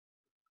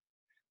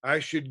 I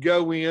should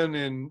go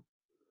in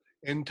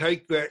and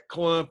take that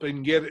clump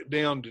and get it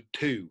down to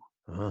 2.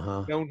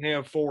 Don't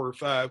have 4 or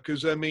 5,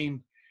 because I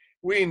mean,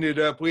 we ended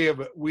up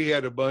we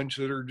had a bunch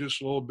that are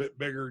just a little bit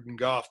bigger than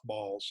golf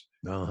balls.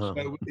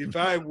 So if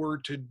I were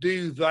to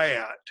do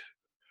that,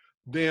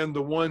 then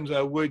the ones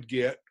I would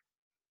get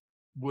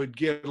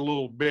a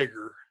little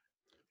bigger.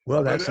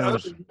 Well, that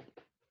sounds.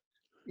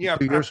 Yeah,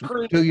 2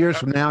 years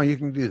from now, you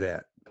can do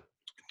that.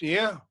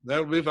 Yeah,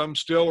 that'll be if I'm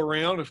still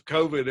around. If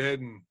COVID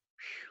hadn't,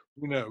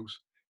 who knows?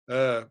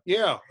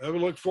 Yeah, I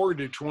would look forward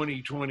to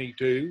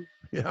 2022.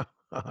 Yeah,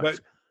 but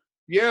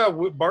yeah,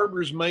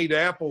 Barbara's made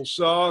apple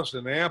sauce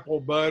and apple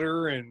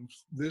butter, and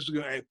this is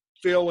going to have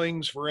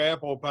fillings for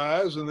apple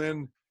pies. And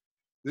then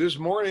this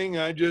morning,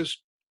 I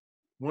just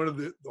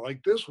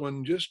this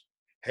one, just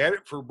had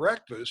it for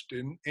breakfast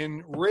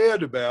and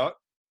read about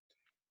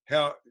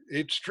how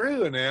it's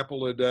true an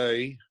apple a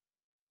day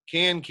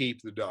can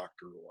keep the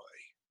doctor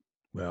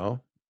away.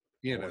 Well,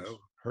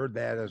 heard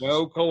that as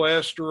no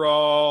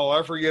cholesterol.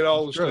 I forget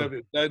all the stuff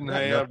it doesn't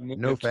have.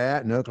 No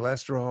fat, no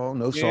cholesterol,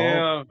 no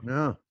salt.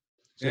 No.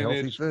 It's a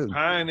healthy food.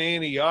 High in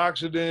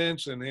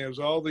antioxidants and has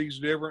all these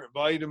different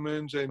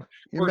vitamins. And of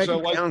course, I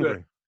like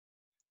hungry.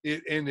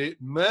 It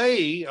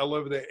may, I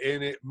love that,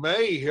 and it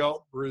may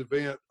help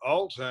prevent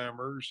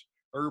Alzheimer's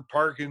or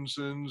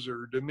Parkinson's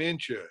or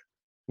dementia.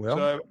 Well,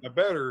 so I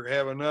better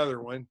have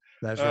another one.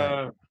 That's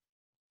right.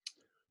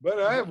 But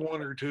I have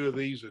 1 or 2 of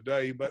these a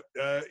day. But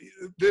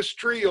this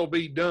tree will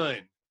be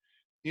done.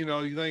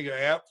 You think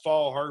of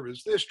fall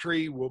harvest. This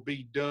tree will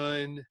be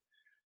done.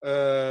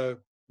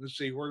 Let's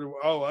see,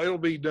 it'll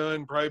be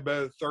done probably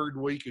by the 3rd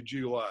week of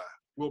July.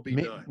 We'll be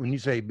done. When you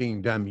say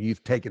being done,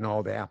 you've taken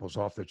all the apples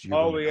off that you.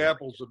 All the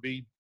apples will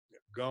be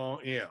gone.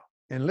 Yeah.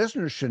 And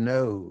listeners should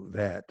know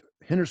that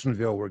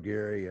Hendersonville, where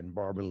Gary and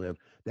Barbara live,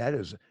 that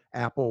is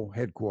Apple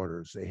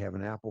headquarters. They have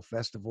an Apple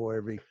festival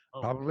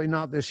probably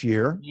not this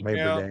year,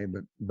 Labor Day,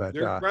 but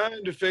they're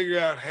trying to figure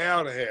out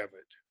how to have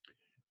it.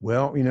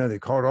 Well, they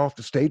called off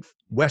the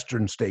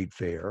Western State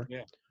Fair.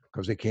 Yeah.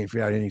 Because they can't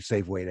figure out any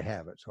safe way to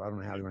have it. So I don't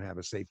know how they're going to have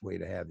a safe way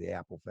to have the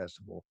Apple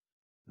Festival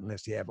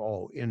unless you have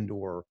all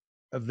indoor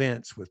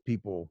events with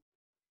people,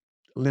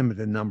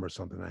 limited number or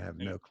something. I have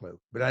no clue.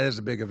 But that is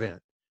a big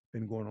event.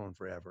 Been going on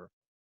forever.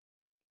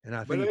 And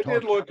I think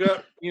did look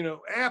up,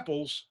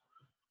 apples,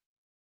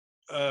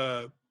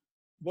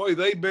 boy,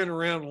 they've been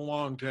around a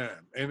long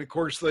time. And of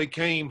course they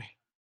came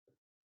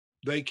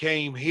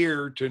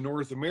here to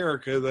North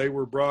America. They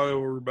were brought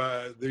over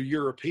by the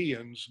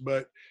Europeans,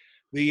 but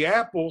the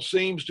apple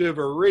seems to have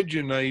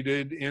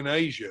originated in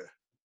Asia.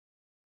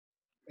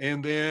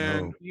 And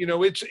then,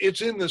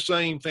 it's in the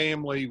same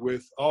family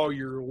with all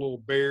your little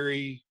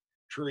berry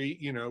tree,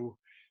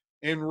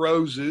 and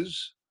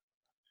roses.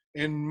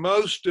 And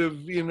most of,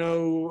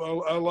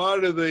 a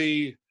lot of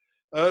the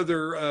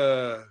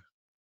other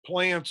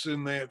plants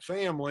in that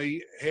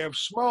family have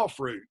small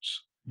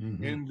fruits.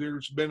 Mm-hmm. And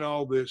there's been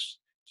all this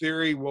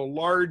theory,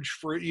 large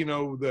fruit,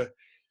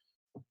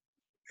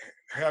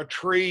 how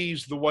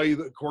trees, the way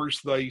that, of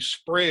course, they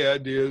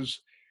spread is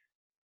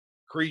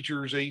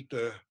creatures eat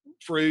the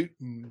fruit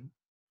and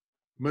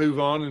move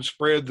on and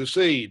spread the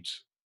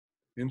seeds.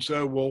 And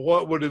so,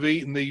 what would have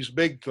eaten these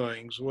big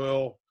things?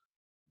 Well,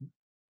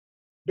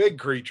 big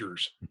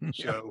creatures. Yeah.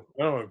 So,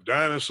 I don't know,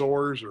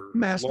 dinosaurs or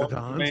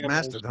mastodons.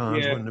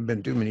 Mastodons wouldn't have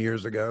been too many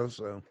years ago.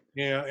 So,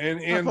 yeah.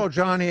 And I thought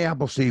Johnny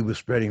Appleseed was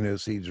spreading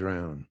those seeds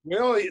around.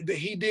 Well,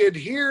 he did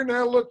here, and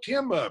I looked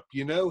him up.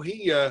 He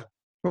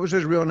what was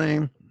his real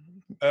name?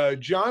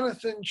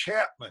 Jonathan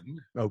Chapman.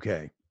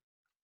 Okay.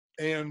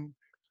 And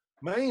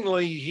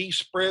mainly he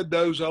spread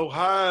those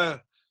Ohio,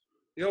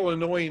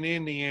 Illinois, and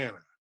Indiana.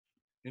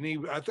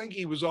 And I think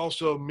he was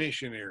also a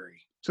missionary.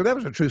 So that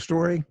was a true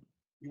story?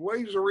 Well,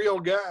 he was a real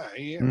guy,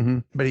 yeah. Mm-hmm.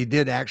 But he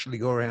did actually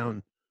go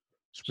around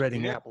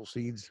spreading apple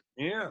seeds?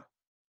 Yeah.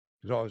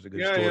 It's always a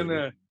good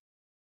story.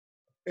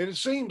 And it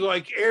seems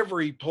like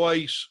every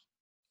place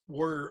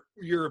where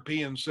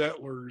European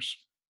settlers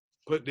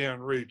put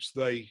down roots,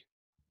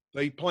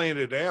 they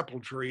planted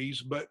apple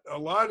trees, but a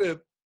lot of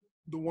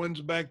the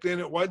ones back then,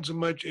 it wasn't so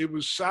much, it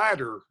was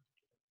cider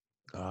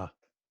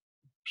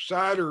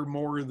cider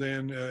more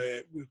than,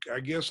 I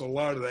guess a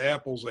lot of the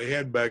apples they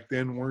had back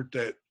then weren't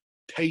that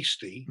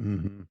tasty.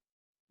 Mm-hmm.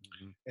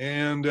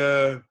 And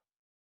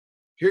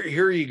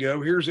here you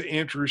go. Here's an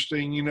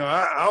interesting,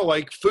 I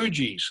like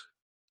Fuji's.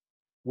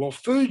 Well,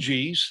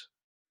 Fuji's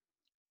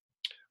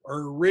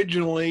are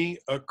originally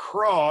a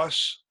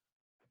cross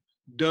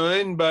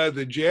done by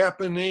the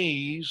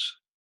Japanese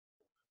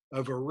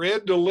of a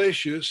Red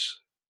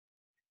Delicious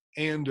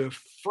and a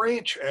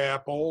French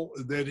apple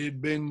that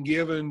had been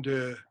given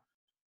to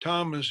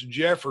Thomas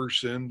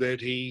Jefferson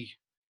that he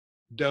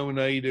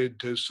donated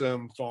to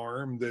some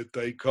farm that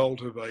they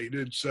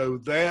cultivated. So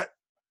that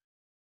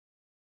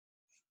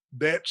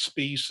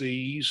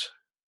species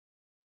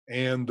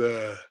and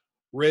the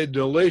Red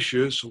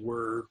Delicious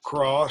were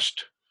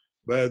crossed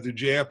by the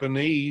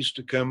Japanese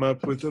to come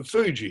up with the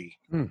Fuji.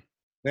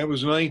 That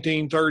was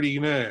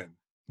 1939.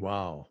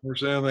 Wow. We're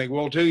saying, like,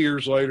 well, 2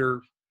 years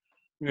later,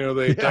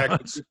 they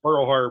attacked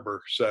Pearl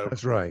Harbor. So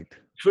that's right.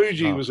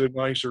 Fuji was a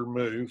nicer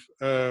move.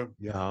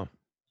 Yeah.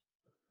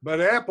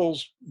 But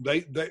apples,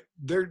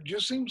 they're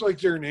just seems like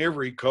they're in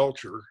every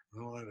culture.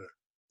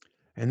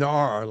 And there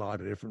are a lot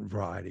of different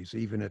varieties.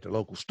 Even at the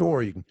local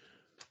store, you can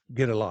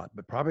get a lot.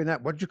 But probably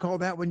not. What'd you call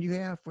that one you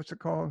have? What's it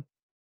called?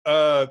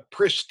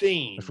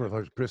 Pristine. That's what it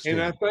was, pristine.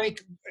 And I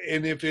think,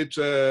 and if it's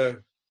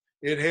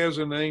it has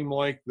a name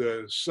like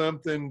the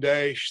something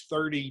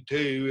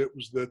 -32. It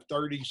was the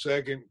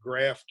 32nd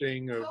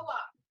grafting of.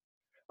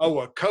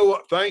 A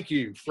co-op. Thank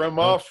you. From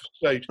off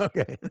stage.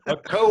 Okay. A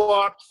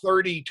co-op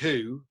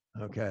 32.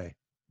 Okay.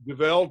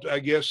 Developed, I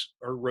guess,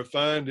 or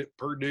refined at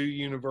Purdue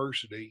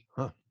University.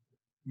 Huh.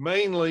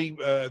 Mainly,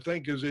 I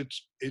think, because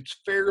it's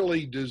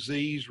fairly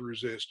disease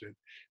resistant.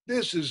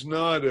 This is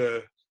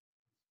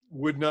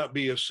would not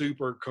be a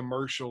super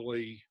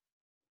commercially,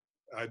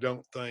 I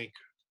don't think,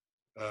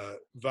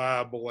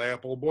 viable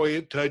apple. Boy,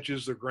 it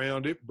touches the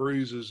ground, it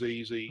bruises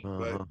easy.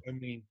 But I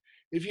mean,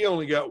 if you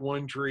only got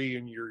one tree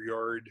in your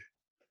yard.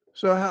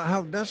 So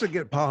how does it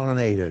get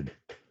pollinated?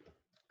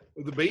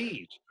 The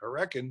bees, I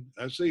reckon.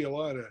 I see a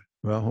lot of.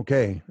 Well,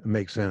 okay, it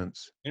makes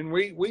sense. And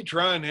we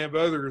try and have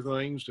other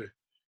things to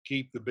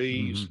keep the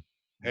bees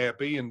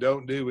happy and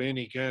don't do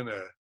any kind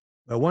of.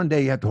 One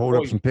day you have to hold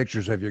up some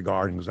pictures of your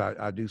garden, because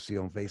I do see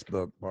on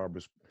Facebook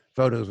Barbara's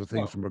photos of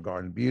things from her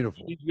garden.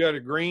 Beautiful. She's got a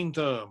green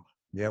thumb.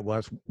 Yeah, well,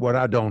 that's what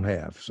I don't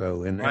have.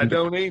 So, and I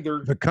don't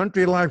either. The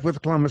Country Life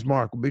with Columbus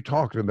Mark will be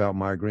talking about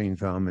my green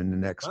thumb in the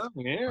next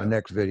my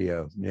next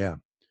video. Yeah.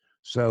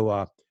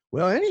 So,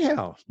 well,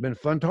 anyhow, it's been a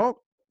fun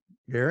talk,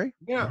 Gary.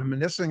 Yeah.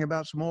 Reminiscing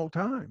about some old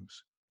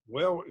times.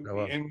 Well,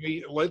 and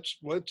let's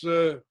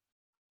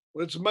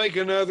make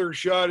another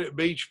shot at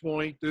Beech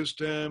Point this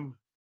time.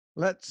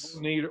 Let's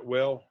need it.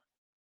 Well,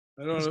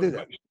 I don't know. Do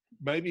that.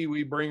 Maybe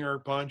we bring our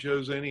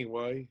ponchos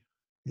anyway.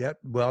 Yep.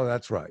 Well,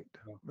 that's right.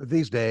 But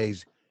these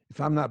days, if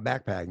I'm not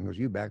backpacking, because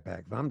you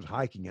backpack, if I'm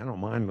hiking, I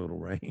don't mind a little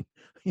rain.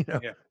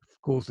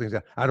 Cool things.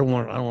 I don't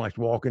like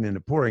walking in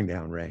the pouring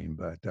down rain,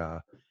 but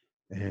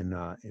I end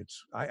up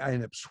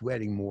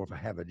sweating more if I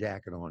have a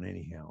jacket on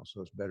anyhow.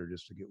 So it's better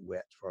just to get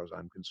wet as far as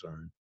I'm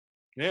concerned.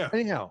 Yeah.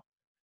 Anyhow,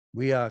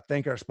 we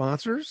thank our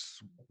sponsors,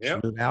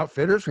 Smooth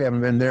Outfitters. We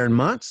haven't been there in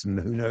months, and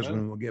who knows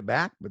when we'll get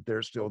back, but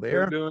they're still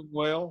there. They're doing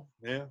well.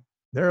 Yeah.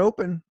 They're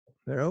open.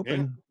 Got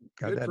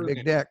good that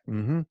big deck.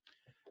 And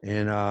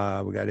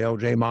we got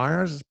LJ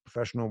Myers,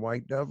 professional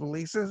white dove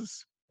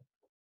releases.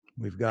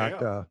 We've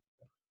got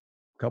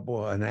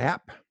an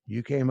app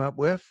you came up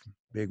with,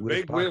 Big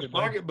Wiz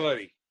Pocket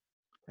Buddy.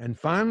 And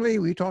finally,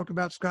 we talked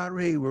about Scott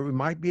Reed, where we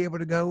might be able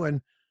to go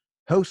and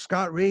host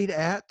Scott Reed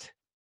at,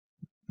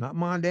 not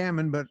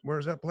Mondamon, but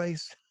where's that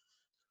place?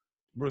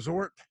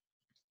 Resort?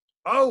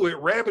 Oh,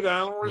 at Rabbit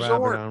Island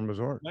Resort. Rabbit Island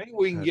Resort. Maybe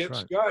we can get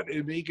Scott,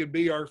 and he could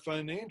be our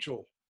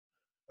financial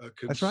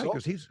consultant. That's right,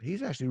 because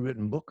he's actually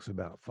written books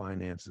about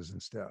finances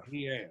and stuff.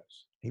 He has.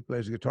 He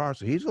plays guitar,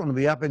 so he's going to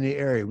be up in the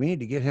area. We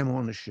need to get him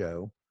on the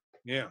show.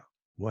 Yeah.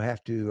 We'll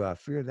have to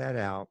figure that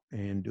out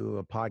and do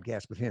a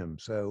podcast with him.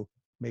 So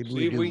maybe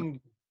we can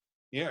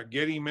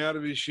get him out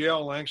of his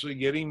shell and actually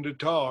get him to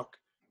talk.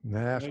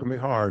 That's going to be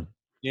hard.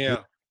 Yeah.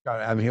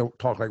 I mean, he'll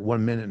talk like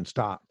 1 minute and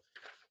stop.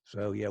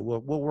 So, yeah,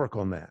 we'll work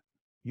on that.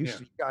 You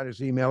got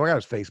his email. I got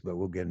his Facebook.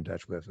 We'll get in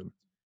touch with him.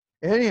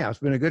 Anyhow, it's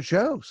been a good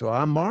show. So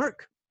I'm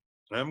Mark.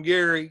 I'm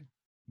Gary.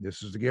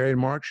 This is the Gary and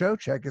Mark Show.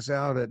 Check us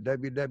out at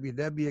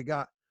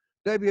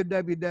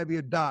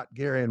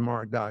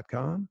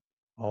www.garyandmark.com.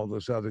 All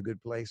those other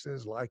good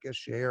places. Like us,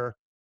 share,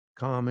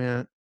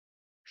 comment,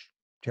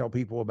 tell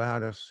people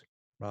about us,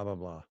 blah, blah,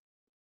 blah.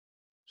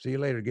 See you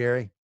later,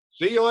 Gary.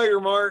 See you later,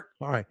 Mark.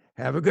 All right.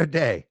 Have a good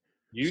day.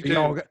 You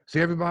too.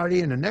 See everybody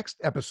in the next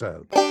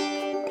episode.